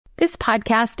This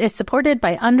podcast is supported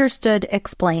by Understood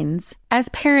Explains. As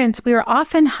parents, we are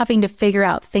often having to figure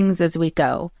out things as we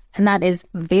go, and that is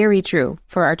very true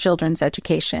for our children's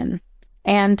education.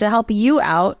 And to help you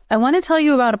out, I want to tell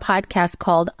you about a podcast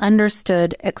called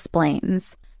Understood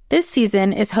Explains. This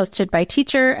season is hosted by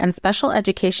teacher and special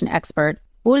education expert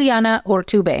Juliana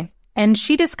Urtubey, and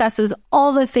she discusses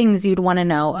all the things you'd want to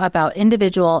know about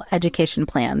individual education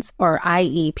plans, or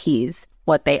IEPs,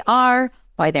 what they are,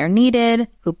 why they're needed,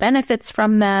 who benefits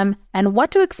from them, and what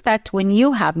to expect when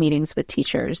you have meetings with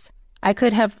teachers. I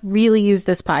could have really used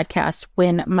this podcast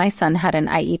when my son had an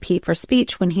IEP for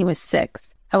speech when he was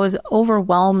 6. I was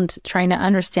overwhelmed trying to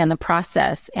understand the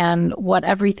process and what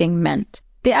everything meant.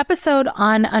 The episode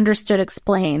on Understood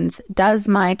Explains, Does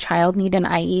My Child Need an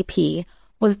IEP?,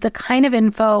 was the kind of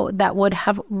info that would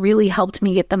have really helped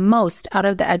me get the most out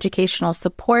of the educational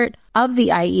support of the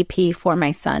IEP for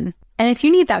my son. And if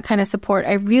you need that kind of support,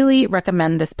 I really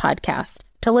recommend this podcast.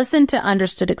 To listen to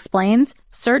Understood Explains,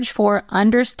 search for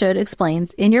Understood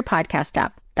Explains in your podcast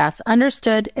app. That's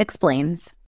Understood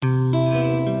Explains.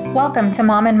 Welcome to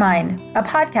Mom in Mind, a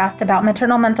podcast about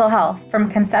maternal mental health from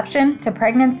conception to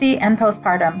pregnancy and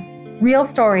postpartum. Real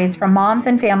stories from moms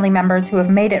and family members who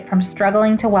have made it from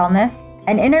struggling to wellness,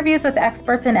 and interviews with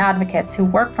experts and advocates who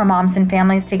work for moms and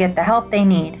families to get the help they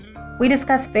need. We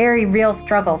discuss very real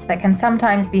struggles that can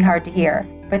sometimes be hard to hear,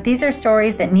 but these are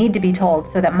stories that need to be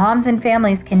told so that moms and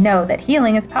families can know that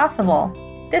healing is possible.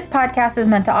 This podcast is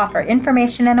meant to offer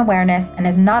information and awareness and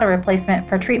is not a replacement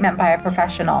for treatment by a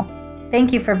professional.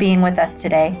 Thank you for being with us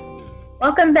today.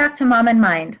 Welcome back to Mom in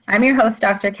Mind. I'm your host,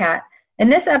 Dr. Kat. In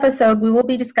this episode, we will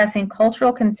be discussing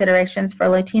cultural considerations for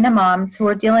Latina moms who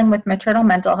are dealing with maternal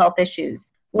mental health issues.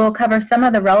 We'll cover some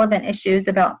of the relevant issues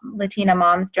about Latina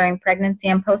moms during pregnancy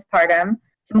and postpartum,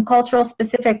 some cultural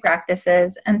specific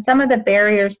practices, and some of the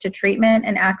barriers to treatment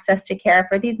and access to care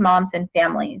for these moms and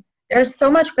families. There's so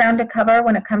much ground to cover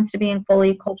when it comes to being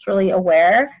fully culturally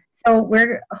aware, so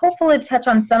we're hopeful to touch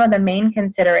on some of the main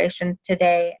considerations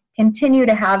today, continue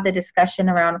to have the discussion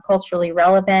around culturally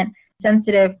relevant,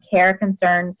 sensitive care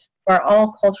concerns for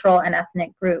all cultural and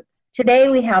ethnic groups. Today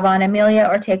we have on Amelia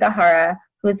Ortega-Hara,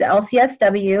 who is the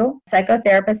LCSW,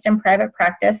 psychotherapist in private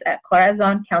practice at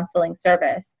Corazon Counseling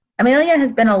Service. Amelia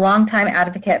has been a longtime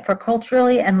advocate for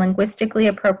culturally and linguistically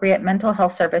appropriate mental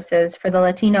health services for the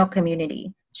Latino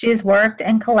community. She has worked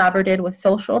and collaborated with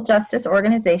social justice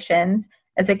organizations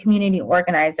as a community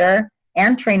organizer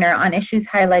and trainer on issues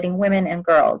highlighting women and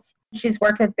girls. She's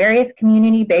worked with various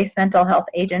community-based mental health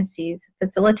agencies,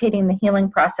 facilitating the healing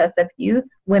process of youth,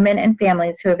 women, and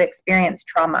families who have experienced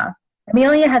trauma.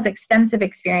 Amelia has extensive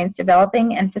experience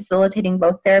developing and facilitating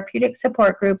both therapeutic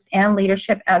support groups and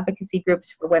leadership advocacy groups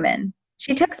for women.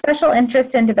 She took special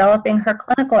interest in developing her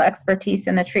clinical expertise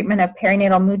in the treatment of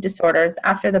perinatal mood disorders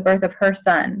after the birth of her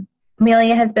son.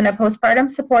 Amelia has been a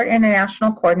postpartum support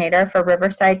international coordinator for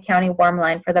Riverside County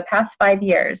Warmline for the past 5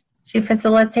 years. She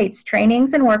facilitates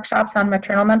trainings and workshops on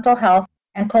maternal mental health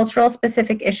and cultural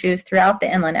specific issues throughout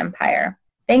the Inland Empire.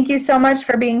 Thank you so much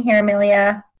for being here,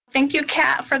 Amelia. Thank you,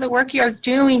 Kat, for the work you're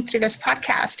doing through this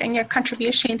podcast and your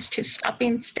contributions to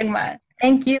stopping stigma.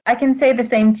 Thank you. I can say the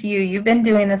same to you. You've been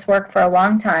doing this work for a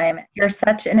long time. You're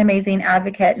such an amazing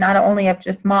advocate, not only of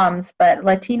just moms, but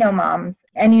Latino moms.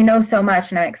 And you know so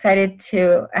much, and I'm excited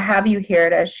to have you here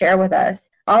to share with us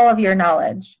all of your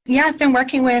knowledge. Yeah, I've been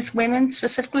working with women,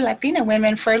 specifically Latina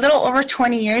women, for a little over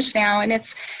 20 years now, and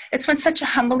it's been such a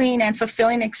humbling and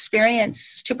fulfilling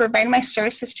experience to provide my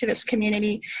services to this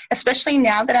community, especially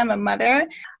now that I'm a mother.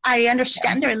 I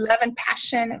understand their love and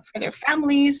passion for their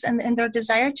families and their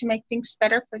desire to make things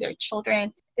better for their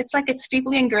children. It's like it's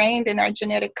deeply ingrained in our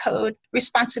genetic code,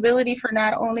 responsibility for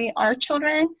not only our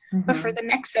children, but for the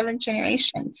next 7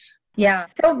 generations. Yeah.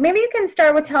 So maybe you can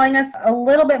start with telling us a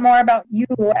little bit more about you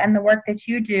and the work that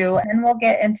you do, and we'll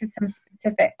get into some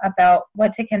specific about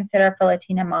what to consider for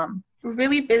Latina moms.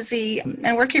 Really busy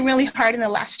and working really hard in the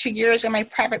last 2 years in my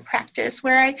private practice,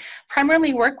 where I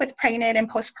primarily work with pregnant and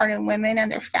postpartum women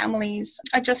and their families,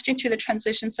 adjusting to the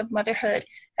transitions of motherhood,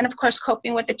 and of course,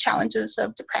 coping with the challenges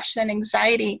of depression and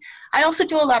anxiety. I also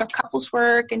do a lot of couples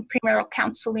work and premarital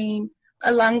counseling,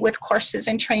 along with courses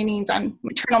and trainings on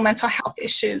maternal mental health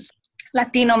issues,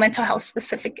 Latino mental health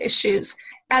specific issues.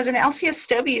 As an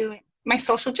LCSW, my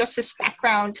social justice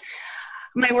background,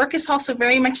 my work is also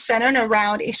very much centered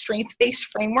around a strength-based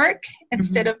framework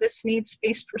instead of this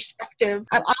needs-based perspective.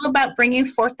 I'm all about bringing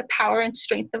forth the power and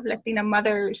strength of Latina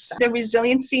mothers, their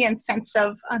resiliency and sense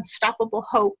of unstoppable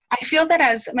hope. I feel that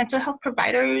as mental health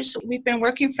providers, we've been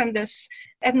working from this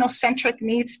ethnocentric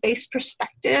needs-based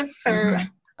perspective for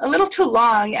a little too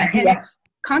long. And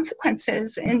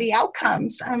consequences in the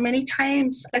outcomes. Many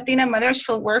times, Latina mothers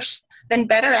feel worse than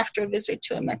better after a visit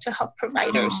to a mental health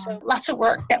provider. So lots of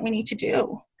work that we need to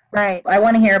do. Right. I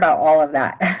want to hear about all of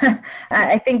that.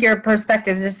 I think your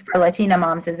perspective just for Latina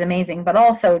moms is amazing, but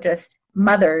also just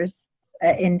mothers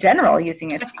in general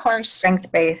using a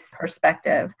strength-based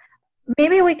perspective.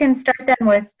 Maybe we can start then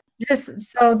with, just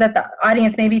so that the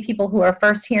audience, maybe people who are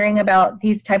first hearing about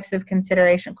these types of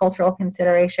cultural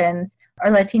considerations, or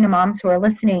Latina moms who are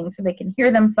listening so they can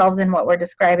hear themselves in what we're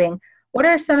describing. What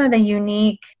are some of the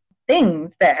unique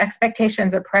things, the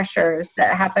expectations or pressures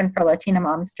that happen for Latina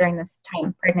moms during this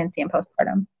time, pregnancy and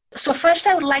postpartum? So first,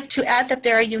 I would like to add that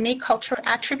there are unique cultural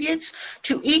attributes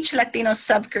to each Latino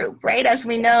subgroup, right? As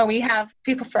we know, we have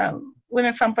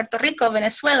women from Puerto Rico,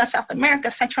 Venezuela, South America,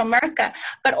 Central America,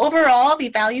 but overall, the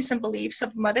values and beliefs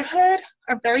of motherhood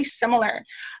are very similar.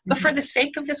 But for the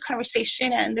sake of this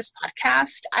conversation and this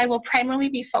podcast, I will primarily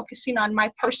be focusing on my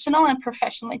personal and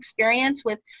professional experience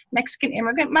with Mexican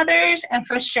immigrant mothers and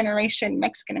first-generation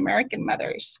Mexican-American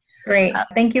mothers. Great.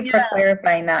 Thank you for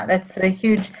clarifying that. That's a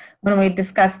huge, when we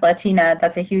discuss Latina,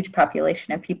 that's a huge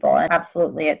population of people. And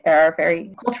absolutely, there are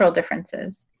very cultural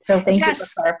differences. So thank you for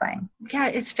clarifying. Yeah,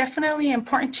 it's definitely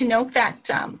important to note that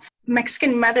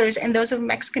Mexican mothers and those of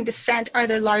Mexican descent are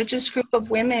the largest group of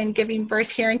women giving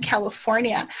birth here in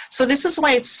California. So this is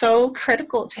why it's so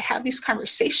critical to have these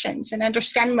conversations and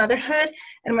understand motherhood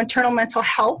and maternal mental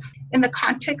health in the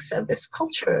context of this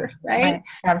culture, right?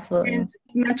 Absolutely. And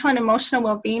mental and emotional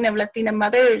well-being of Latina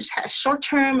mothers has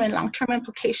short-term and long-term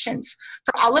implications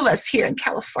for all of us here in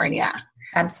California.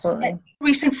 Absolutely.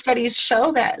 Recent studies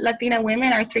show that Latina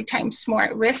women are 3 times more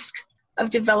at risk of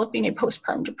developing a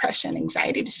postpartum depression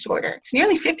anxiety disorder. It's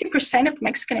nearly 50% of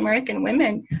Mexican American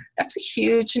women. That's a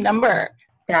huge number.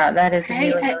 Yeah, that is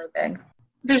really, really big.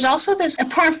 There's also this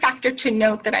important factor to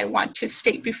note that I want to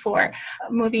state before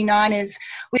moving on is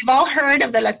we've all heard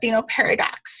of the Latino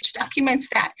paradox, which documents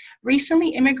that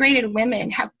recently immigrated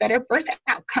women have better birth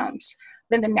outcomes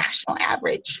than the national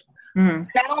average.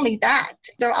 Not only that,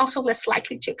 they're also less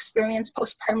likely to experience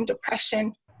postpartum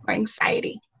depression or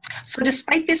anxiety. So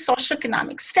despite this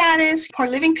socioeconomic status, poor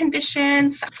living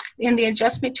conditions, and the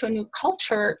adjustment to a new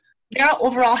culture, they are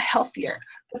overall healthier.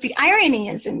 But the irony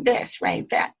is in this, right,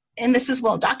 that, and this is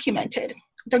well documented,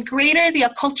 the greater the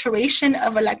acculturation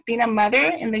of a Latina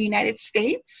mother in the United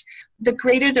States, the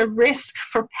greater the risk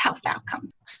for health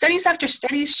outcomes. Studies after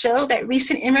studies show that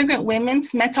recent immigrant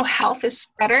women's mental health is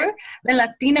better than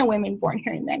Latina women born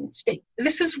here in the United States.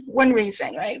 This is one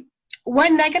reason, right?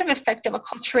 One negative effect of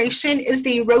acculturation is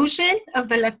the erosion of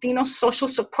the Latino social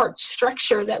support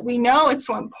structure that we know it's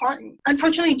so important.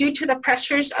 Unfortunately, due to the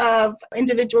pressures of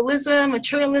individualism,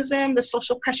 materialism, the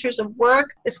social pressures of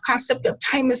work, this concept of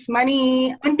time is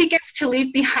money, one begins to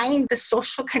leave behind the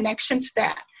social connections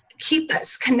that keep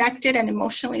us connected and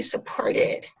emotionally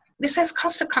supported. This has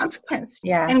caused a consequence.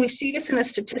 Yeah. And we see this in the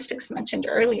statistics mentioned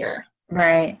earlier.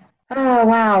 Right. Oh,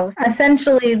 wow.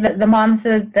 Essentially, the moms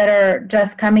that are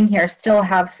just coming here still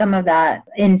have some of that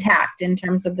intact in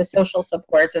terms of the social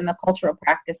supports and the cultural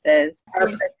practices are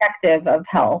protective of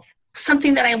health.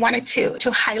 Something that I wanted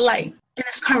to highlight in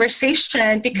this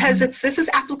conversation, because this is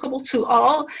applicable to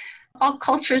all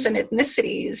cultures and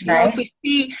ethnicities. You know,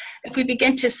 if we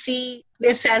begin to see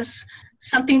this as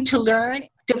something to learn,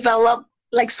 develop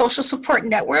like social support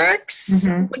networks,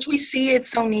 which we see it's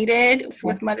so needed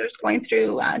with mothers going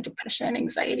through depression and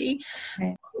anxiety.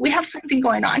 We have something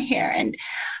going on here. And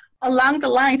along the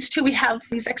lines, too, we have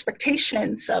these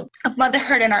expectations of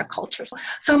motherhood in our culture.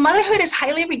 So motherhood is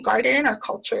highly regarded in our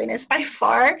culture and is by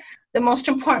far the most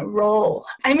important role.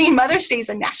 I mean, Mother's Day is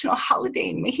a national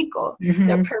holiday in Mexico.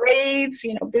 There are parades,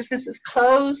 businesses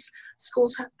close,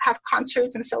 schools have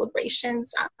concerts and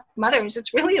celebrations. Mothers,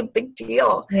 it's really a big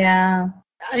deal. Yeah.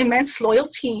 Immense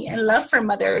loyalty and love for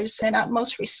mothers and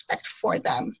utmost respect for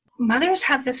them. Mothers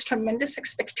have this tremendous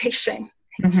expectation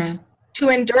to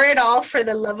endure it all for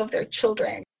the love of their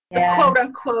children. The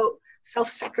quote-unquote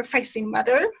self-sacrificing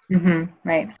mother.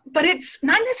 Right. But it's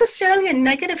not necessarily a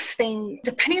negative thing,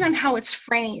 depending on how it's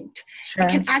framed. It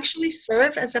can actually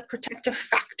serve as a protective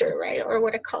factor, right? Or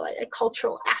what I call it, a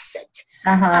cultural asset.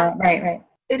 Right.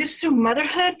 It is through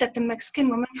motherhood that the Mexican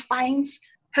woman finds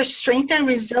her strength and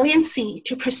resiliency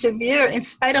to persevere in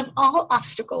spite of all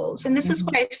obstacles. And this is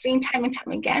what I've seen time and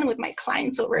time again with my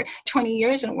clients over 20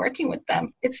 years and working with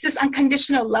them. It's this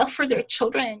unconditional love for their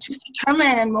children, just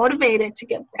determined and motivated to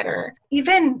get better.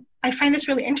 Even, I find this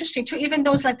really interesting too, even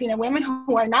those Latina women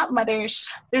who are not mothers,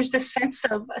 there's this sense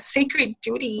of a sacred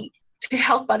duty to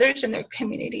help others in their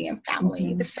community and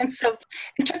family, the sense of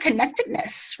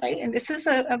interconnectedness, right? And this is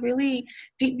a really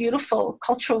deep, beautiful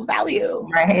cultural value.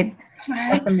 Right.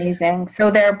 That's amazing. So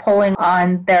they're pulling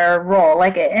on their role.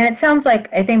 And it sounds like,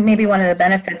 I think maybe one of the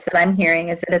benefits that I'm hearing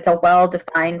is that it's a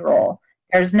well-defined role.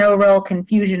 There's no real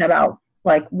confusion about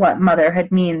what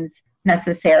motherhood means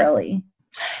necessarily.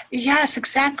 Yes,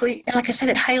 exactly. And like I said,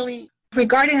 it's highly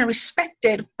regarded and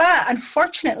respected. But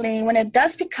unfortunately, when it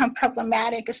does become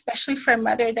problematic, especially for a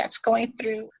mother that's going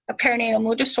through a perinatal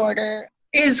mood disorder,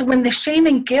 is when the shame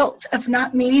and guilt of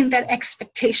not meeting that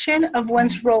expectation of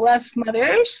one's role as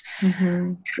mothers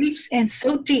creeps in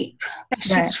so deep that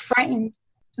she's frightened,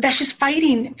 that she's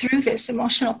fighting through this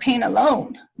emotional pain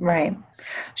alone. Right.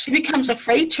 She becomes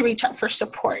afraid to reach out for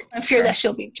support and fear that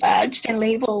she'll be judged and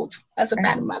labeled as a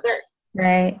bad mother.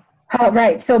 Right.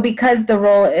 Right. So because the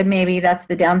role, maybe that's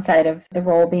the downside of the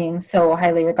role being so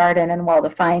highly regarded and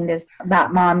well-defined, is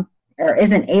that mom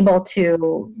isn't able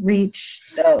to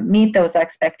meet those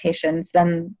expectations,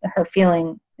 then her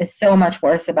feeling is so much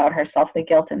worse about herself, the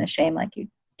guilt and the shame like you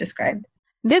described.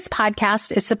 This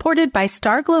podcast is supported by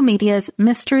Starglow Media's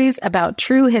Mysteries About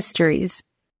True Histories.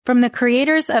 From the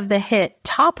creators of the hit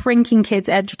top-ranking kids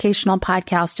educational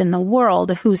podcast in the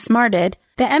world, Who Smarted,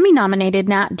 the Emmy-nominated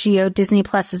Nat Geo Disney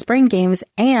Plus's Brain Games,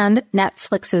 and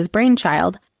Netflix's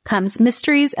Brainchild, comes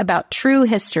Mysteries About True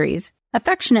Histories,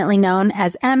 affectionately known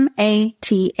as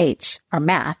MATH, or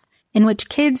math, in which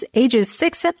kids ages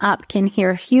 6 and up can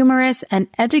hear humorous and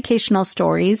educational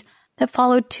stories that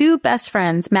follow two best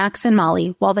friends, Max and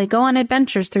Molly, while they go on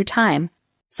adventures through time,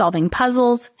 solving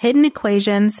puzzles, hidden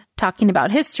equations, talking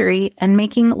about history, and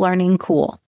making learning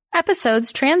cool.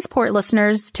 Episodes transport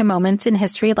listeners to moments in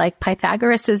history like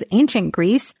Pythagoras' ancient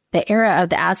Greece, the era of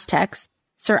the Aztecs,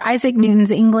 Sir Isaac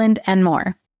Newton's England, and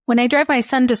more. When I drive my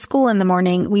son to school in the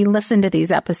morning, we listen to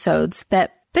these episodes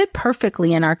that fit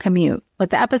perfectly in our commute,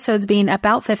 with the episodes being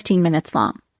about 15 minutes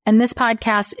long. And this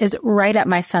podcast is right up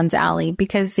my son's alley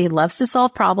because he loves to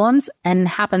solve problems and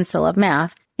happens to love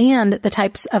math, and the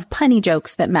types of punny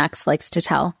jokes that Max likes to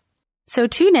tell. So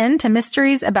tune in to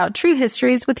Mysteries About True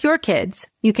Histories with your kids.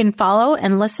 You can follow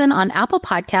and listen on Apple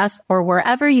Podcasts or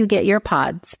wherever you get your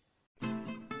pods.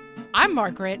 I'm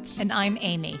Margaret. And I'm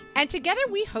Amy. And together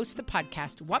we host the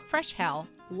podcast, What Fresh Hell?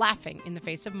 Laughing in the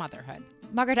Face of Motherhood.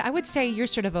 Margaret, I would say you're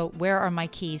sort of a where are my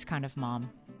keys kind of mom.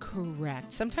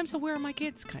 Correct. Sometimes a where are my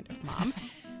kids kind of mom.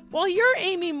 While you're,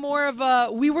 Amy, more of a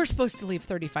we were supposed to leave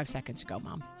 35 seconds ago,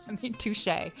 mom. I mean, touche.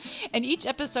 In each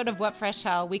episode of What Fresh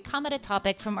Hell, we come at a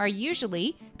topic from our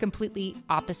usually completely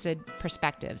opposite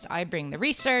perspectives. I bring the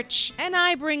research. And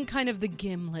I bring kind of the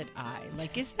gimlet eye.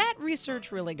 Is that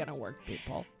research really going to work,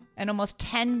 people? And almost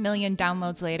 10 million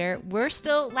downloads later, we're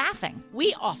still laughing.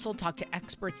 We also talk to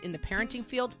experts in the parenting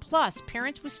field, plus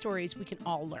parents with stories we can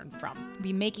all learn from.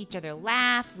 We make each other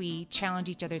laugh, we challenge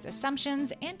each other's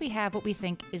assumptions, and we have what we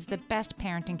think is the best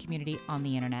parenting community on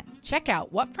the internet. Check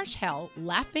out What Fresh Hell?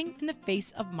 Laughing in the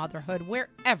Face of Motherhood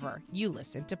wherever you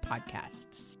listen to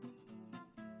podcasts.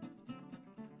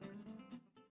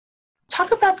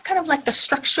 Talk about kind of the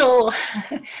structural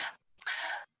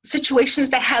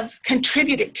situations that have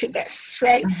contributed to this,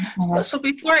 right? So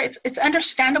before, it's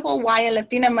understandable why a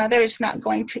Latina mother is not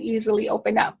going to easily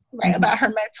open up, right, about her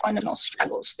mental and emotional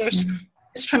struggles. There's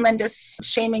this tremendous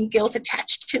shame and guilt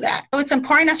attached to that. So it's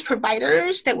important as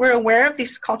providers that we're aware of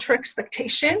these cultural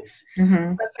expectations,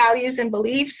 the values and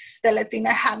beliefs that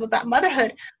Latina have about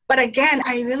motherhood. But again,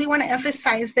 I really want to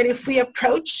emphasize that if we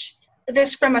approach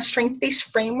this from a strength-based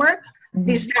framework,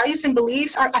 these values and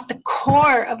beliefs are at the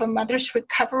core of a mother's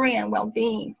recovery and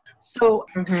well-being. So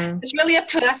it's really up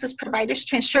to us as providers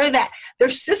to ensure that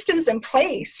there's systems in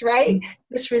place, right?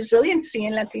 This resiliency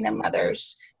in Latina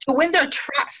mothers to win their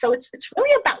trust. So it's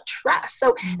really about trust.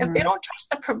 So if they don't trust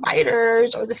the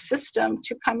providers or the system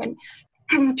to come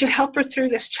and to help her through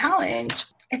this challenge,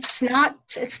 it's not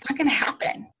going to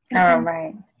happen.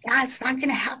 Right. Yeah, it's not going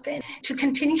to happen. To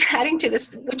continue adding to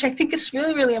this, which I think is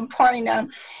really, really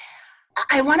important,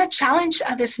 I want to challenge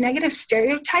this negative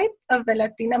stereotype of the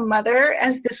Latina mother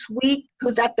as this weak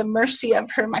who's at the mercy of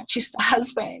her machista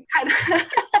husband.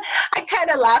 I kind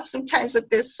of laugh sometimes at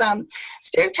this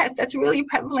stereotype that's really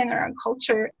prevalent in our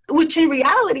culture, which in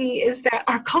reality is that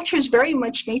our culture is very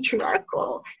much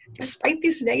matriarchal, despite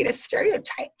these negative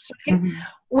stereotypes. Right?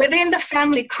 Within the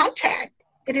family context,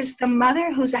 it is the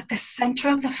mother who's at the center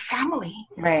of the family.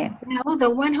 Right. The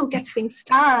one who gets things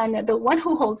done, the one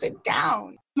who holds it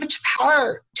down. Much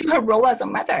power to her role as a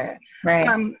mother. Right.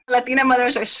 Latina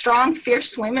mothers are strong,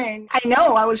 fierce women. I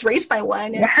know, I was raised by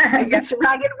one, and I've been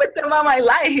surrounded with them all my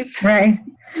life. Right.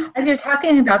 As you're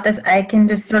talking about this, I can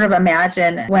just sort of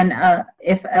imagine when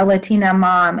if a Latina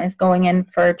mom is going in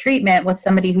for treatment with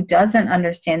somebody who doesn't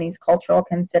understand these cultural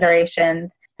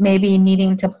considerations, maybe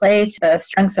needing to play to the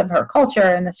strengths of her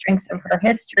culture and the strengths of her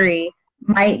history,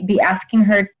 might be asking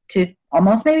her to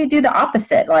almost maybe do the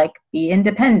opposite, like be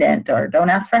independent or don't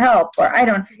ask for help, or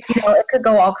it could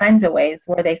go all kinds of ways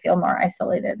where they feel more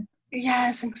isolated.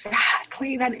 Yes,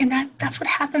 exactly. That's what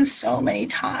happens so many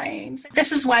times.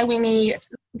 This is why we need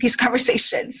these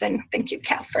conversations. And thank you,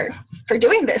 Kat, for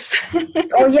doing this.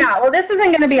 Oh, yeah. Well, this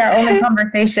isn't going to be our only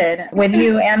conversation with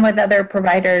you and with other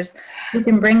providers who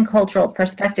can bring cultural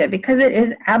perspective, because it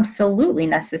is absolutely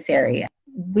necessary.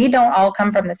 We don't all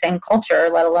come from the same culture,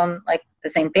 let alone like the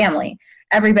same family.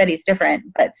 Everybody's different,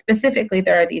 but specifically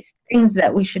there are these things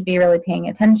that we should be really paying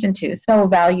attention to. So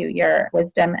value your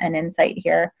wisdom and insight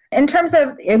here. In terms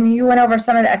of, you went over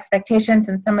some of the expectations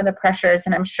and some of the pressures,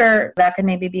 and I'm sure that could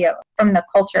maybe be from the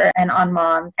culture and on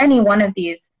moms. Any one of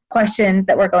these questions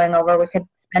that we're going over, we could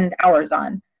spend hours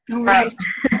on. Right.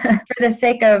 For the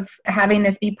sake of having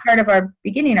this be part of our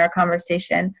beginning our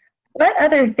conversation, what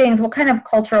other things, what kind of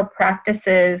cultural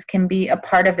practices can be a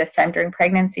part of this time during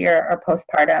pregnancy or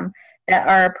postpartum that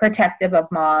are protective of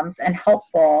moms and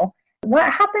helpful?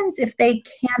 What happens if they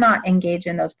cannot engage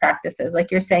in those practices?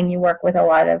 Like you're saying, you work with a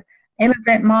lot of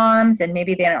immigrant moms and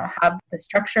maybe they don't have the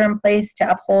structure in place to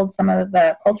uphold some of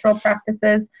the cultural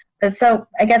practices. So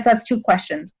I guess that's two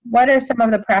questions. What are some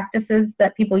of the practices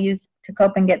that people use to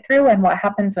cope and get through, and what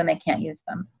happens when they can't use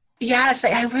them? Yes,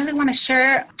 I really want to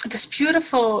share this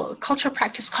beautiful cultural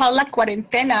practice called La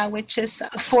Cuarentena, which is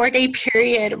a 4-day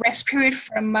period, rest period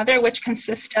for a mother, which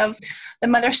consists of the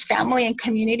mother's family and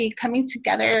community coming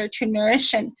together to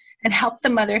nourish and help the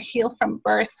mother heal from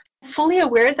birth. Fully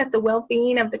aware that the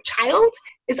well-being of the child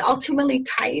is ultimately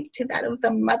tied to that of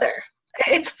the mother.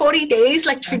 It's 40 days,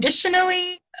 like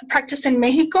traditionally practiced in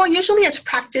Mexico. Usually it's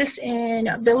practiced in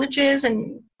villages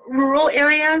and rural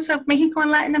areas of Mexico and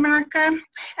Latin America.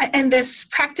 And this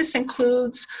practice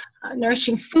includes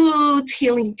nourishing foods,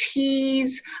 healing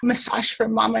teas, massage for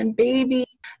mama and baby,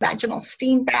 vaginal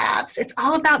steam baths. It's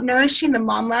all about nourishing the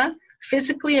mama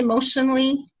physically,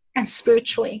 emotionally, and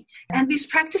spiritually. And these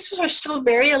practices are still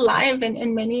very alive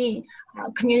in many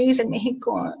communities in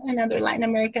Mexico and other Latin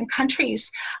American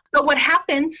countries. But what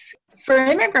happens for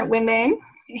immigrant women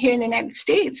here in the United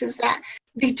States is that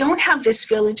they don't have this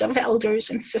village of elders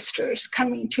and sisters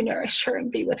coming to nourish her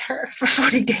and be with her for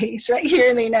 40 days, right here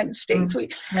in the United States. We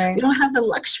don't have the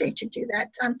luxury to do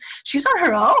that. She's on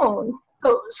her own.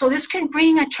 So this can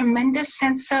bring a tremendous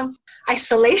sense of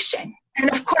isolation. And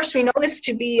of course, we know this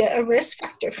to be a risk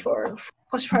factor for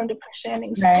postpartum depression and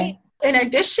anxiety. Right. In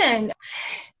addition,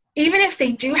 even if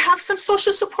they do have some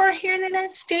social support here in the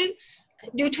United States,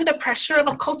 due to the pressure of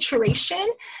acculturation,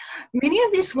 many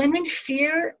of these women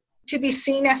fear to be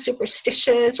seen as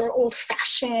superstitious or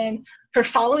old-fashioned for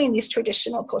following these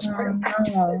traditional postpartum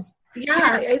practices.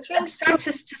 Yeah, it's really sad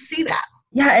to see that.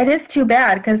 Yeah, it is too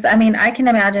bad because, I mean, I can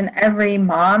imagine every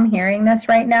mom hearing this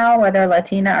right now, whether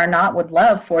Latina or not, would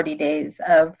love 40 days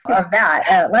of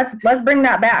that. Let's bring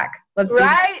that back.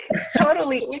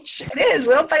 Totally, which it is,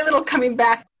 little by little coming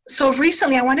back. So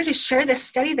recently, I wanted to share this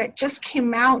study that just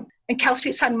came out in Cal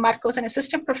State San Marcos. An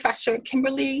assistant professor,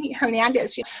 Kimberly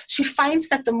Hernandez, she finds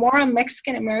that the more a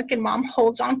Mexican-American mom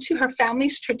holds on to her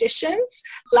family's traditions,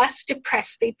 less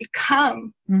depressed they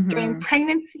become during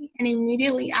pregnancy and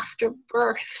immediately after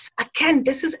birth. Again,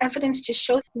 this is evidence to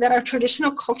show that our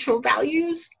traditional cultural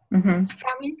values, family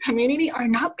and community, are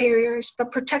not barriers,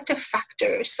 but protective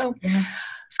factors. So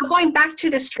going back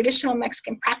to this traditional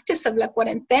Mexican practice of La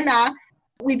Cuarentena,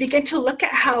 we begin to look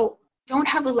at how we don't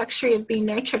have the luxury of being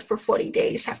nurtured for 40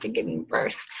 days after giving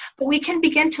birth, but we can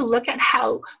begin to look at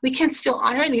how we can still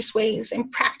honor these ways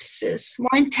and practices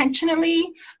more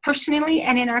intentionally, personally,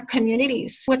 and in our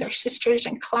communities with our sisters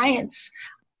and clients.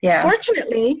 Yeah.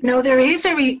 Fortunately, there is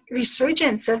a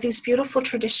resurgence of these beautiful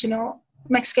traditional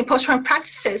Mexican postpartum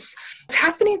practices. It's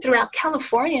happening throughout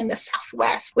California and the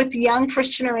Southwest with young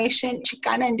first-generation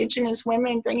Chicana indigenous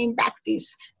women bringing back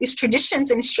these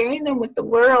traditions and sharing them with the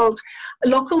world.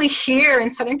 Locally here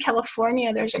in Southern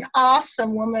California, there's an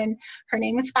awesome woman. Her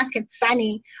name is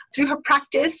Fanquetzani. Through her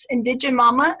practice,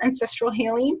 Indigimama Ancestral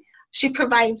Healing, she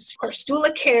provides, of course,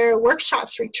 doula care,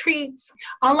 workshops, retreats,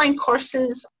 online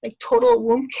courses like total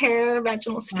womb care,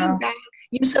 vaginal steam bath,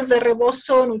 use of the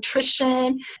rebozo,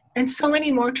 nutrition, and so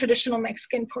many more traditional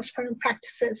Mexican postpartum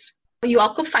practices. You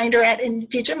all can find her at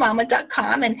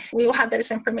indigimama.com, and we will have that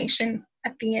as information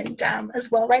at the end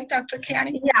as well, right, Dr.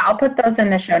 Keani? Yeah, I'll put those in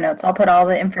the show notes. I'll put all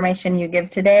the information you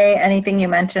give today. Anything you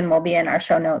mention will be in our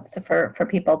show notes for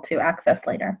people to access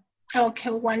later. Okay,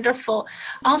 wonderful.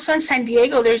 Also in San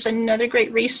Diego, there's another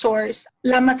great resource.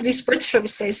 La Matriz Birth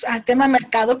Services. Tema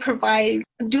Mercado provide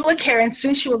doula care, and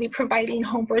soon she will be providing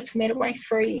home birth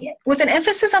midwifery with an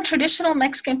emphasis on traditional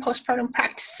Mexican postpartum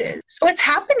practices. So it's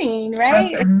happening,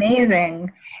 right? That's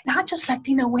amazing. Not just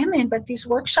Latino women, but these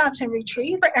workshops and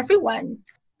retreat for everyone.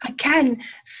 Again,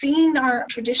 seeing our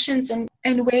traditions and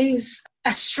ways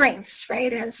as strengths,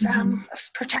 right, as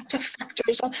protective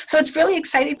factors. So it's really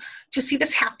exciting to see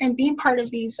this happen and being part of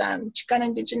these Chicana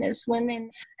Indigenous women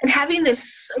and having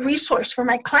this resource for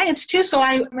my clients too.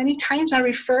 So many times I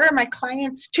refer my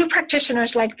clients to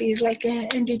practitioners like these, like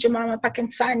Indigimama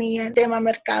Pakinsani and Tema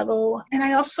Mercado. And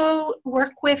I also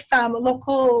work with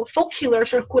local folk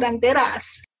healers or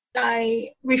curanderas.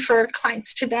 I refer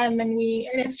clients to them, and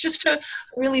it's just a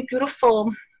really beautiful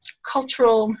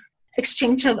cultural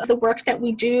exchange of the work that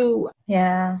we do.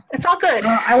 Yeah. It's all good.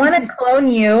 Well, I want to clone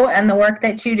you and the work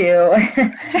that you do.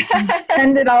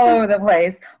 Send it all over the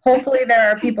place. Hopefully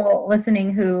there are people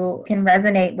listening who can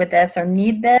resonate with this or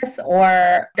need this,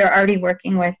 or they're already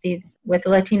working with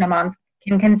Latina moms,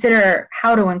 can consider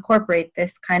how to incorporate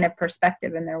this kind of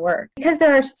perspective in their work. Because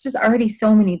there are just already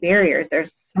so many barriers.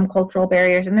 There's some cultural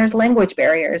barriers and there's language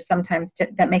barriers sometimes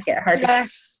that make it hard to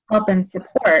help and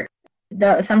support.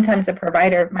 Sometimes a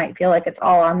provider might feel like it's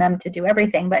all on them to do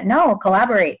everything, but no,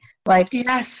 collaborate.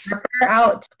 Refer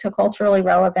out to culturally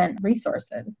relevant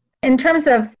resources. In terms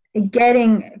of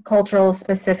getting cultural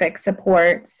specific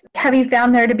supports, have you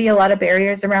found there to be a lot of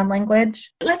barriers around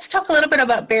language? Let's talk a little bit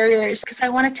about barriers, because I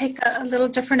want to take a little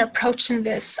different approach in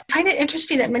this. I find it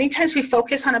interesting that many times we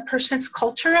focus on a person's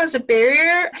culture as a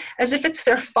barrier, as if it's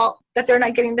their fault that they're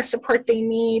not getting the support they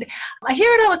need. I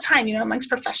hear it all the time, amongst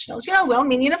professionals,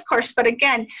 well-meaning, of course, but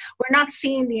again, we're not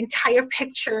seeing the entire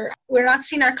picture. We're not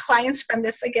seeing our clients from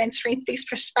this, again, strength-based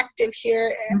perspective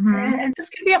here, and this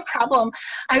can be a problem.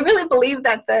 I really believe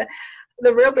that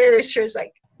the real barriers here is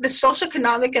like the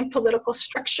socioeconomic and political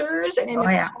structures and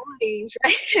inequalities,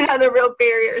 right? Are the real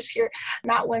barriers here,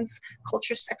 not one's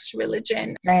culture, sex,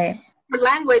 religion. Right. For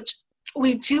language,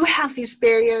 we do have these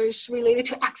barriers related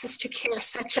to access to care,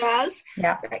 such as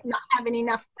not having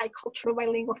enough bicultural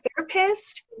bilingual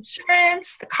therapists,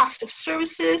 insurance, the cost of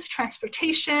services,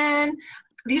 transportation.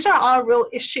 These are all real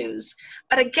issues.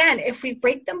 But again, if we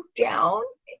break them down,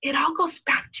 it all goes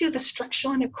back to the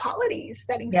structural inequalities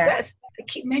that exist that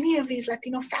keep many of these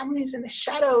Latino families in the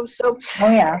shadows. So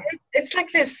it's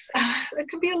like this, it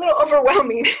could be a little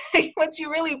overwhelming. Once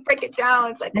you really break it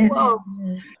down, it's like, whoa.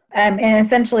 And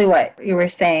essentially what you were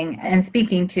saying and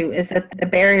speaking to is that the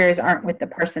barriers aren't with the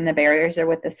person, the barriers are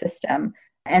with the system.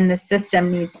 And the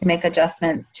system needs to make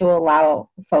adjustments to allow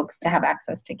folks to have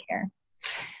access to care.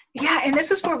 Yeah, and this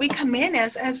is where we come in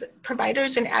as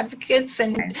providers and advocates,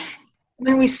 and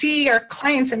when we see our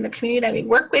clients in the community that we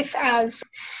work with as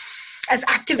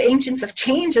active agents of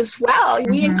change as well,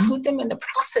 we include them in the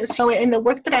process. So in the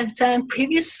work that I've done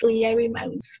previously, I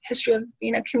remember history of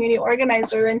being a community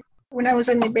organizer, and when I was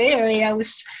in the Bay Area, I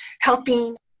was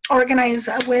helping organize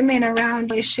women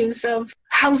around issues of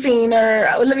housing or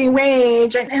living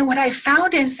wage, and what I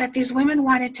found is that these women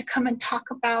wanted to come and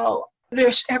talk about their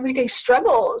everyday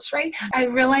struggles, right? I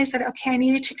realized that, I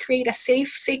needed to create a safe,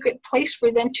 sacred place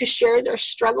for them to share their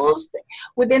struggles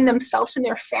within themselves and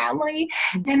their family.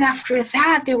 And after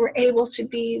that, they were able to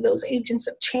be those agents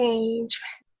of change.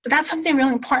 But that's something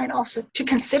really important also to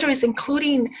consider, is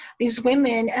including these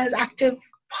women as active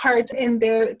parts in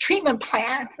their treatment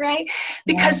plan, right?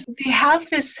 Because they have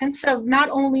this sense of not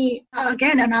only,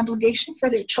 again, an obligation for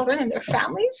their children and their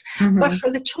families, but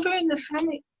for the children and the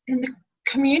family in the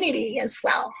community as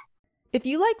well. If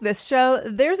you like this show,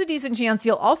 there's a decent chance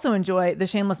you'll also enjoy the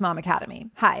Shameless Mom Academy.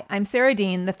 Hi, I'm Sarah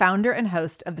Dean, the founder and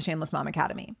host of the Shameless Mom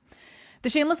Academy. The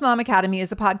Shameless Mom Academy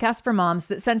is a podcast for moms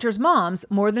that centers moms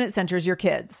more than it centers your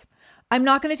kids. I'm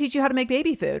not going to teach you how to make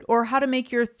baby food or how to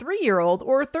make your 3-year-old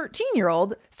or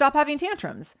 13-year-old stop having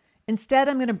tantrums. Instead,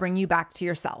 I'm going to bring you back to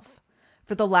yourself.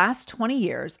 For the last 20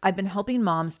 years, I've been helping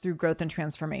moms through growth and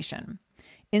transformation.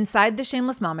 Inside the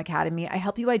Shameless Mom Academy, I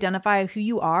help you identify who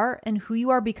you are and who you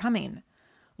are becoming.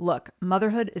 Look,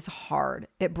 motherhood is hard.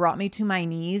 It brought me to my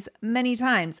knees many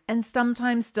times and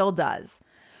sometimes still does.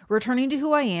 Returning to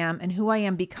who I am and who I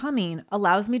am becoming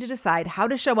allows me to decide how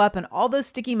to show up in all those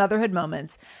sticky motherhood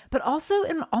moments, but also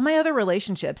in all my other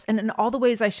relationships and in all the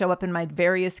ways I show up in my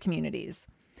various communities.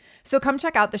 So come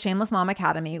check out the Shameless Mom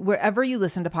Academy wherever you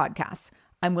listen to podcasts.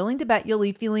 I'm willing to bet you'll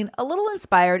leave feeling a little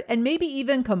inspired and maybe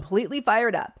even completely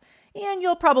fired up. And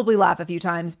you'll probably laugh a few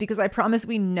times because I promise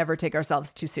we never take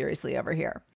ourselves too seriously over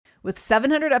here. With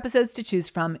 700 episodes to choose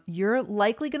from, you're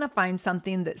likely going to find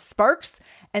something that sparks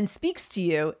and speaks to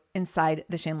you inside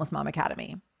the Shameless Mom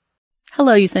Academy.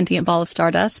 Hello, you sentient ball of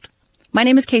stardust. My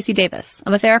name is Casey Davis.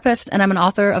 I'm a therapist and I'm an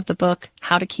author of the book,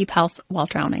 How to Keep House While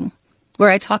Drowning,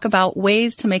 where I talk about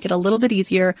ways to make it a little bit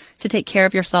easier to take care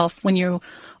of yourself when you're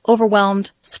overwhelmed,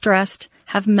 stressed,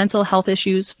 have mental health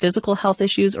issues, physical health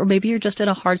issues, or maybe you're just in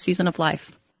a hard season of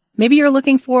life. Maybe you're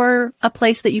looking for a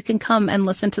place that you can come and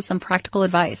listen to some practical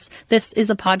advice. This is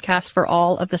a podcast for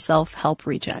all of the self-help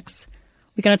rejects.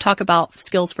 We're going to talk about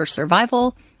skills for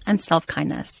survival and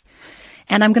self-kindness.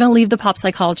 And I'm going to leave the pop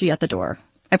psychology at the door.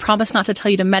 I promise not to tell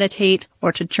you to meditate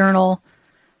or to journal.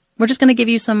 We're just going to give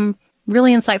you some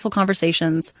really insightful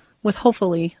conversations with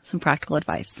hopefully some practical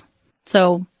advice.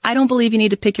 So I don't believe you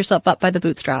need to pick yourself up by the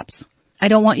bootstraps. I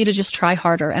don't want you to just try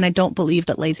harder, and I don't believe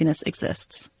that laziness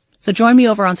exists. So join me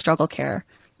over on Struggle Care,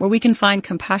 where we can find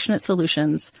compassionate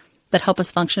solutions that help us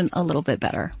function a little bit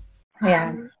better.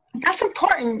 Yeah. That's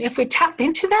important. If we tap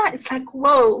into that, it's like,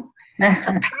 whoa, it's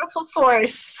a powerful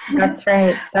force. That's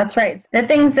right. That's right. The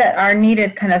things that are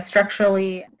needed kind of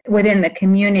structurally within the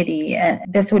community, and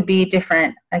this would be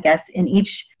different, I guess, in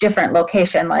each different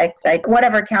location, like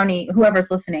whatever county, whoever's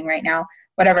listening right now,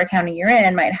 whatever county you're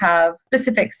in might have a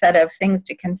specific set of things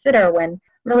to consider when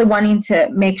really wanting to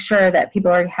make sure that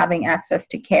people are having access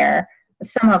to care.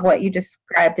 Some of what you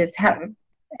described is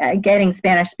getting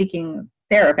Spanish-speaking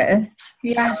therapists.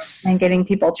 Yes. And getting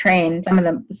people trained, some of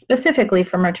them specifically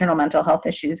for maternal mental health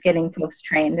issues, getting folks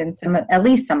trained in at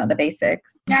least some of the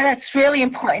basics. Yeah, that's really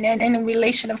important. And in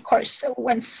relation, of course,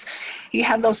 once you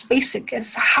have those basics,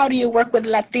 is how do you work with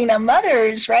Latina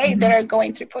mothers, right, that are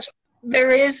going through post. There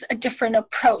is a different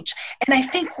approach. And I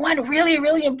think one really,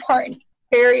 really important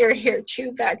barrier here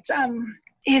too that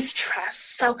is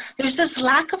trust. So there's this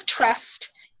lack of trust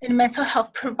in mental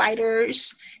health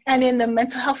providers and in the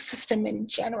mental health system in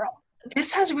general.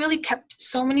 This has really kept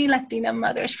so many Latina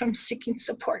mothers from seeking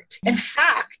support. In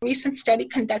fact, a recent study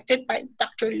conducted by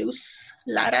Dr. Luz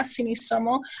Lara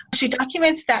Sinisomo, she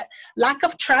documents that lack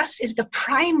of trust is the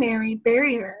primary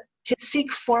barrier to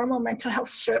seek formal mental health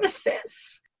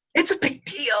services. It's a big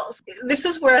deal. This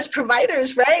is where as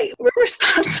providers, right, we're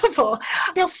responsible.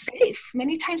 They feel safe.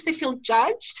 Many times they feel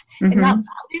judged and not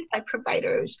valued by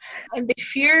providers. And they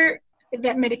fear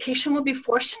that medication will be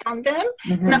forced on them.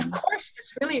 And of course,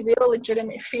 this really real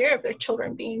legitimate fear of their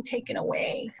children being taken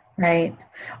away. Right.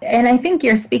 And I think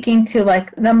you're speaking to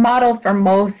like the model for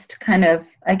most kind of,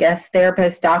 I guess,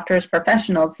 therapists, doctors,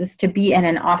 professionals is to be in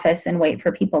an office and wait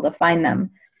for people to find them.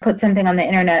 Put something on the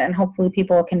internet and hopefully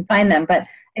people can find them. But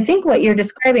I think what you're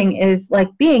describing is like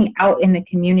being out in the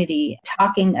community,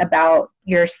 talking about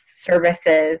your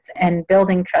services and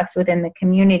building trust within the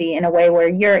community in a way where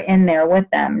you're in there with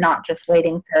them, not just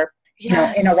waiting for, you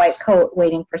know, in a white coat,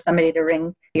 waiting for somebody to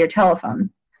ring your telephone.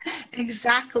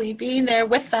 Exactly, being there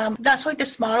with them. That's why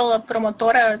this model of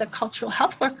promotora, or the cultural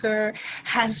health worker,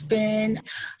 has been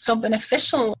so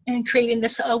beneficial in creating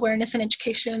this awareness and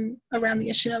education around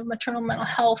the issue of maternal mental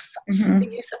health, the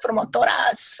use of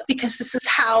promotoras, because this is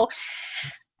how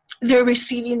they're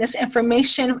receiving this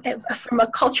information from a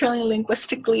culturally and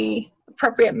linguistically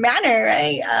appropriate manner,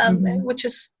 right? Which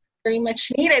is very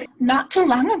much needed. Not too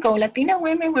long ago, Latina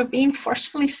women were being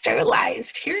forcefully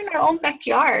sterilized here in our own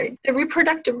backyard. Their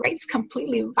reproductive rights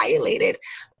completely violated.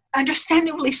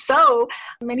 Understandably so,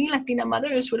 many Latina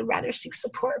mothers would rather seek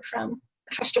support from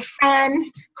a trusted friend,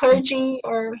 clergy,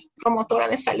 or promotora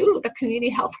de salud, the community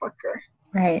health worker.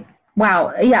 Right.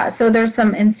 Wow. Yeah. So there's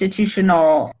some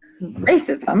institutional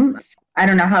racism. I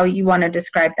don't know how you want to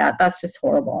describe that. That's just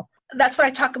horrible. That's what I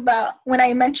talk about when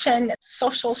I mention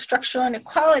social structural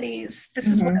inequalities. This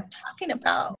is what I'm talking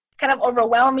about. Kind of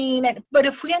overwhelming. But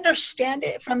if we understand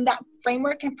it from that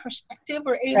framework and perspective,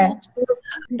 we're able to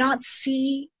not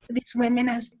see these women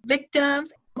as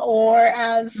victims or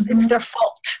as it's their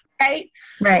fault, right?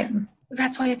 Right.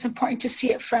 That's why it's important to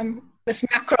see it from this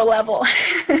macro level.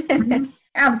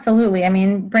 Absolutely. I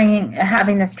mean,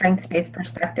 having the strengths-based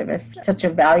perspective is such a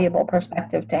valuable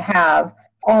perspective to have.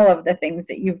 All of the things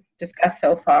that you've discussed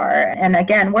so far. And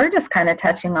again, we're just kind of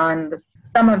touching on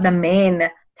some of the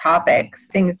main topics,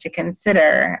 things to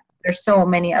consider. There's so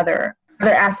many other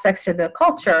aspects to the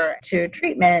culture, to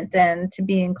treatment, and to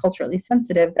being culturally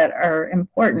sensitive that are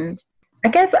important. I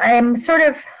guess I'm sort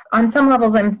of, on some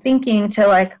levels, I'm thinking to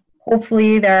like,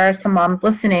 hopefully there are some moms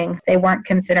listening, they weren't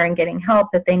considering getting help,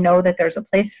 that they know that there's a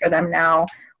place for them now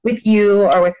with you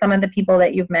or with some of the people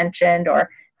that you've mentioned, or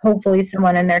hopefully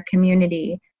someone in their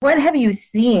community. What have you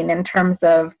seen in terms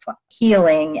of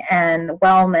healing and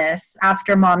wellness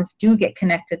after moms do get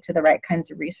connected to the right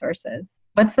kinds of resources?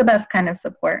 What's the best kind of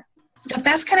support? The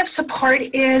best kind of support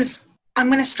is, I'm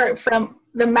going to start from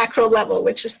the macro level,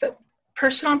 which is the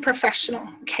personal and professional,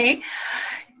 okay,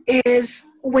 is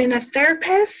when a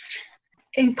therapist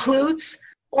includes,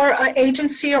 or an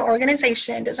agency or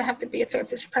organization, doesn't have to be a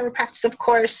therapist or private practice, of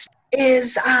course,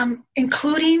 is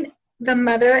including the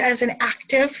mother as an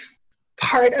active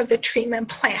part of the treatment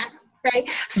plan, right?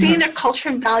 Seeing their culture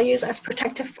and values as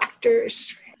protective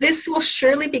factors. This will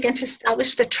surely begin to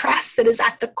establish the trust that is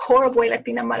at the core of why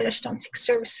Latina mothers don't seek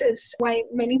services, why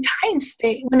many times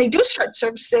when they do start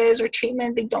services or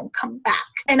treatment, they don't come back.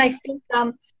 And I think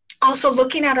also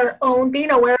looking at our own,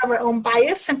 being aware of our own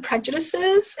bias and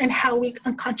prejudices and how we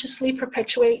unconsciously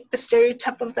perpetuate the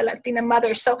stereotype of the Latina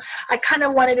mother. So I kind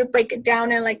of wanted to break it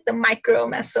down in like the micro,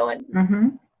 meso,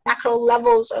 and macro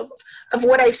levels of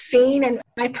what I've seen in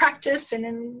my practice and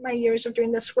in my years of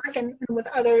doing this work and with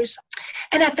others.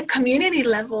 And at the community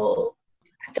level,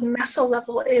 at the meso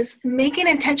level, is making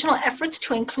intentional efforts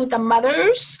to include the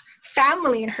mother's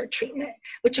family in her treatment,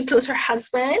 which includes her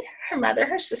husband, her mother,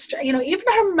 her sister, even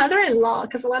her mother-in-law,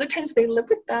 because a lot of times they live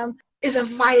with them, is a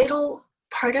vital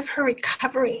part of her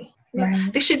recovery. Right.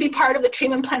 They should be part of the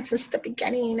treatment plan since the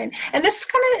beginning. And this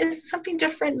kind of is something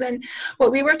different than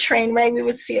what we were trained, right? We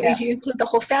would see it if you include the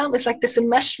whole family. It's like this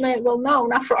enmeshment. Well, no,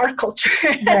 not for our culture.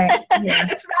 Right. Yeah.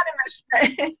 It's not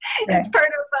enmeshment. Right. It's part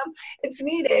of, it's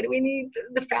needed. We need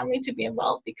the family to be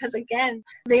involved because, again,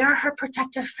 they are her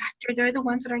protective factor. They're the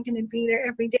ones that are going to be there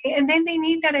every day. And then they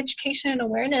need that education and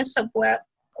awareness of what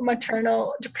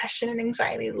maternal depression and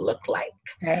anxiety look like.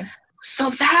 Right.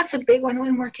 So that's a big one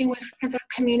when working with the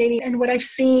community. And what I've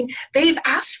seen, they've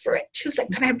asked for it too. It's like,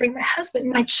 can I bring my husband,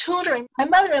 my children, my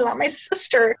mother-in-law, my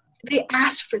sister? They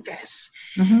asked for this.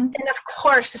 And of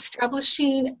course,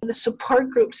 establishing the support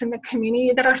groups in the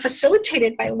community that are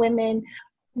facilitated by women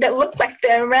that look like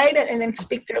them, right? And then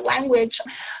speak their language.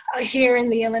 Here in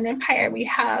the Inland Empire, we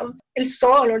have El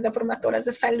Sol, or the Promotoras de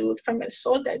Salud from El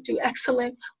Sol, that do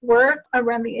excellent work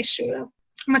around the issue of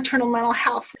maternal mental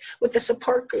health with the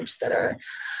support groups that are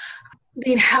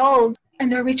being held,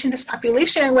 and they're reaching this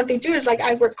population. And what they do is, like,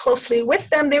 I work closely with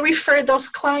them. They refer those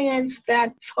clients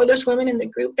or those women in the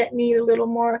group that need a little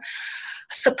more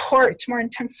support, more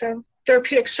intensive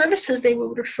therapeutic services, they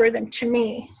would refer them to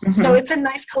me. So it's a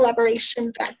nice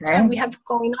collaboration that we have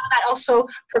going on. I also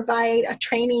provide a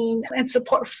training and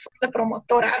support for the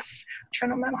promotoras,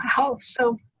 maternal mental health.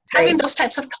 So having those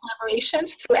types of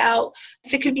collaborations throughout,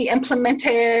 if it could be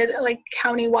implemented like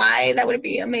countywide, that would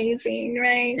be amazing,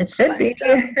 right? It should be.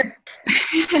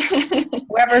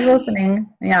 Whoever's listening,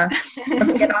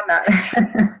 let's get on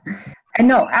that. I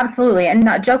know, absolutely. And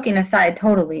not joking aside,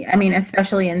 totally. I mean,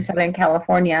 especially in Southern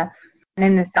California and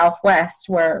in the Southwest,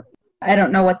 where I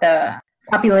don't know what the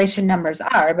population numbers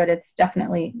are, but it's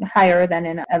definitely higher than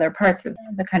in other parts of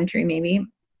the country, maybe.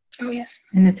 Oh, yes.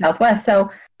 In the Southwest. So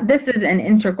this is an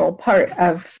integral part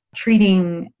of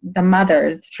treating the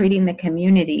mothers, treating the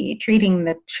community, treating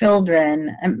the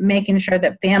children, and making sure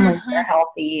that families are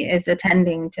healthy, is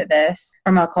attending to this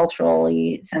from a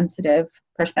culturally sensitive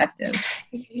perspective.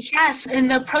 Yes,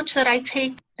 and the approach that I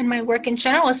take in my work in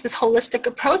general is this holistic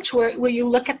approach where you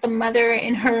look at the mother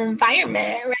in her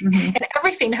environment, right? And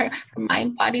everything, her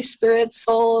mind, body, spirit,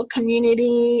 soul,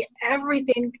 community,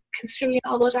 everything, considering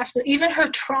all those aspects, even her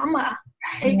trauma,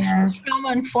 right?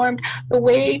 Trauma informed the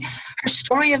way, her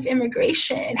story of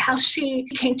immigration, how she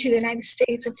came to the United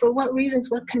States, and for what reasons,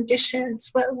 what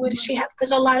conditions, what did she have?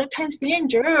 Because a lot of times they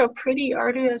endure a pretty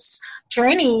arduous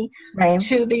journey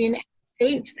to the United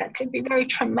States that could be very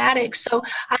traumatic. So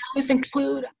I always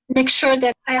make sure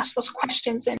that I ask those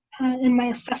questions in my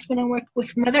assessment and work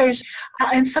with mothers.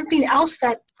 And something else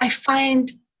that I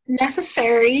find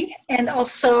necessary, and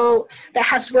also that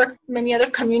has worked many other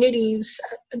communities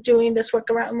doing this work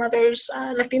around mothers,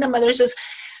 Latina mothers, is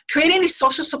creating these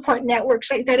social support networks,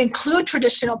 right, that include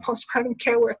traditional postpartum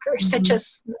care workers, such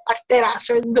as the parteras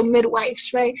or the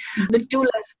midwives, right, the doulas,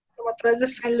 promotoras de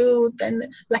salud, and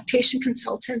lactation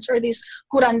consultants, or these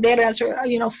curanderas,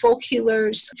 or folk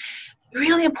healers.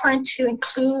 Really important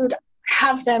to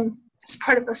have them as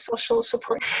part of a social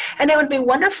support. And it would be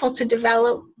wonderful to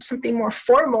develop something more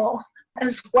formal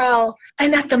as well.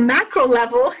 And at the macro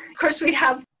level, of course, we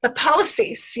have the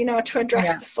policies, to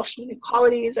address the social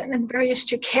inequalities and barriers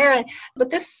to care. But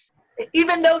this,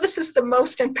 even though this is the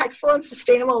most impactful and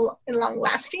sustainable and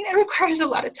long-lasting, it requires a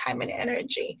lot of time and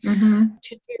energy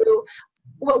to do.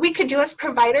 What we could do as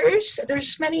providers,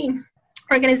 there's many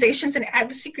organizations and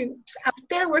advocacy groups out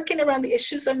there working around the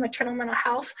issues of maternal mental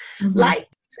health, like,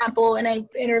 for example, and I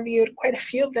interviewed quite a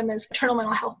few of them, is Maternal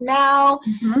Mental Health Now,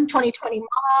 2020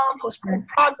 Mom, Postpartum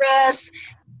Progress.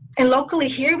 And locally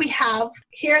here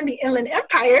in the Inland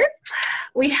Empire,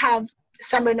 we have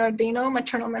San Bernardino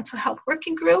Maternal Mental Health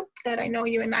Working Group that I know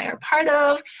you and I are part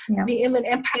of, the Inland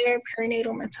Empire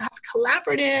Perinatal Mental Health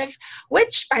Collaborative,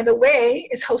 which, by the way,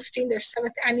 is hosting their 7th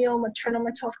annual Maternal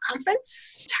Mental Health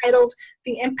Conference titled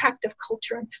The Impact of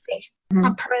Culture and Faith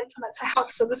on Parental Mental Health.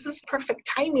 So this is perfect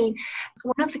timing.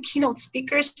 One of the keynote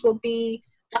speakers will be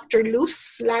Dr.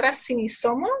 Luz Lara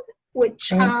Sinisomo, which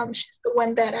she's the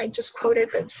one that I just quoted,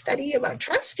 that study about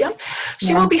trust.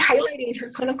 She will be highlighting her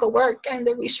clinical work and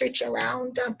the research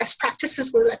around best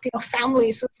practices with Latino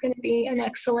families. So it's going to be an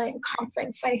excellent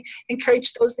conference. I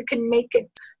encourage those that can make it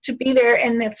to be there,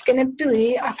 and it's going to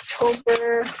be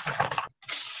October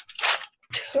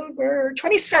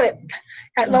 27th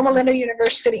at Loma Linda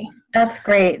University. That's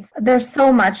great. There's so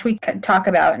much we could talk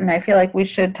about, and I feel like we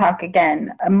should talk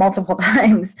again multiple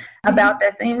times about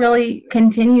this and really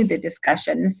continue the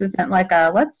discussion. This isn't like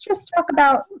let's just talk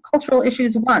about cultural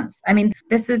issues once. I mean,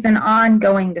 this is an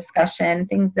ongoing discussion,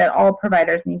 things that all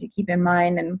providers need to keep in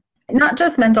mind, and not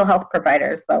just mental health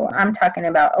providers, though. I'm talking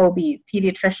about OBs,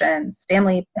 pediatricians,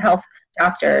 family health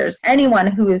doctors, anyone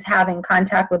who is having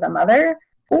contact with a mother,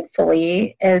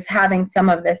 hopefully is having some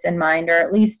of this in mind, or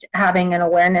at least having an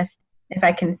awareness, if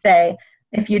I can say,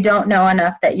 if you don't know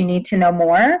enough that you need to know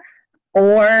more,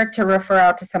 or to refer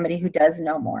out to somebody who does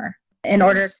know more in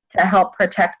order to help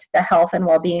protect the health and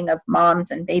well-being of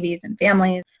moms and babies and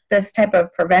families. This type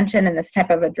of prevention and this type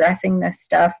of addressing this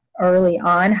stuff early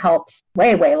on helps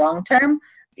way, way long term,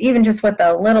 even just with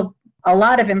a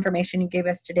lot of information you gave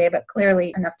us today, but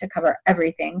clearly enough to cover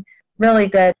everything. Really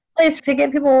good place to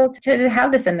get people to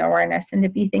have this in their awareness and to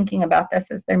be thinking about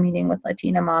this as they're meeting with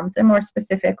Latina moms, and more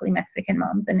specifically Mexican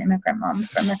moms and immigrant moms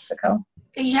from Mexico.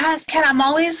 Yes, Ken, I'm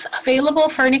always available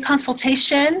for any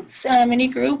consultations, any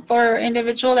group or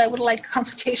individual that would like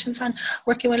consultations on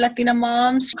working with Latina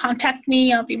moms. Contact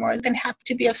me. I'll be more than happy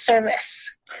to be of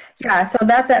service. Yeah, so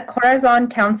that's at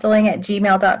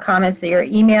corazoncounseling@gmail.com is your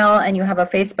email, and you have a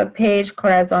Facebook page,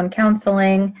 Corazon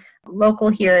Counseling, local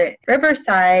here at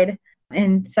Riverside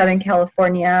in Southern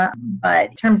California.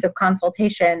 But in terms of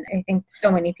consultation, I think so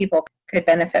many people could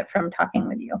benefit from talking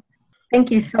with you.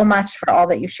 Thank you so much for all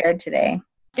that you shared today.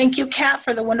 Thank you, Kat,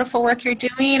 for the wonderful work you're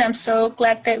doing. I'm so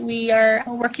glad that we are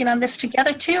working on this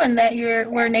together too, and that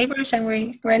we're neighbors and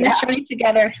we're in this journey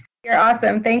together. You're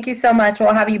awesome. Thank you so much.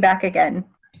 We'll have you back again.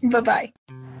 Bye-bye.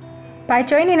 By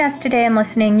joining us today and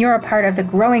listening, you're a part of the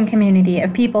growing community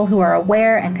of people who are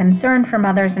aware and concerned for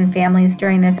mothers and families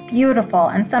during this beautiful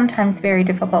and sometimes very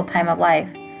difficult time of life.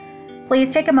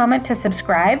 Please take a moment to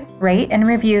subscribe, rate, and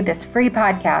review this free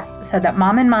podcast so that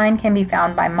Mom and Mind can be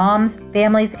found by moms,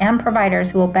 families, and providers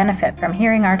who will benefit from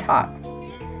hearing our talks.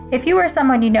 If you or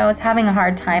someone you know is having a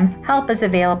hard time, help is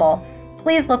available.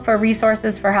 Please look for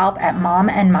resources for help at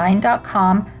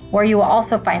momandmind.com, where you will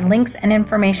also find links and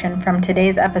information from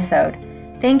today's episode.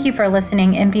 Thank you for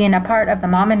listening and being a part of the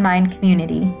Mom and Mind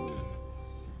community.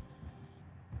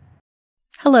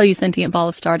 Hello, you sentient ball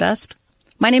of stardust.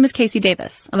 My name is Casey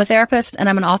Davis. I'm a therapist, and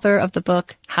I'm an author of the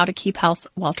book How to Keep House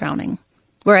While Drowning,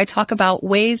 where I talk about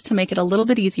ways to make it a little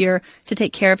bit easier to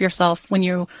take care of yourself when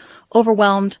you're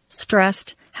overwhelmed,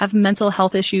 stressed, have mental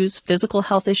health issues, physical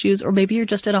health issues, or maybe you're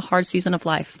just in a hard season of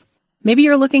life. Maybe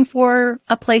you're looking for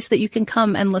a place that you can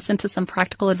come and listen to some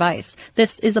practical advice.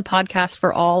 This is a podcast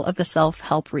for all of the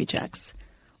self-help rejects.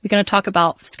 We're going to talk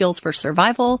about skills for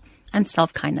survival and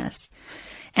self-kindness.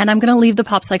 And I'm going to leave the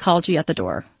pop psychology at the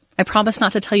door. I promise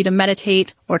not to tell you to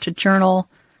meditate or to journal.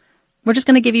 We're just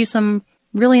going to give you some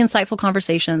really insightful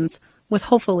conversations with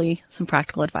hopefully some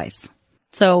practical advice.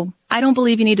 So I don't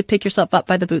believe you need to pick yourself up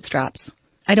by the bootstraps.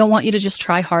 I don't want you to just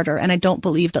try harder, and I don't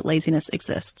believe that laziness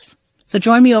exists. So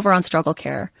join me over on Struggle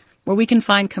Care, where we can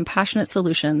find compassionate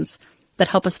solutions that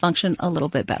help us function a little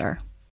bit better.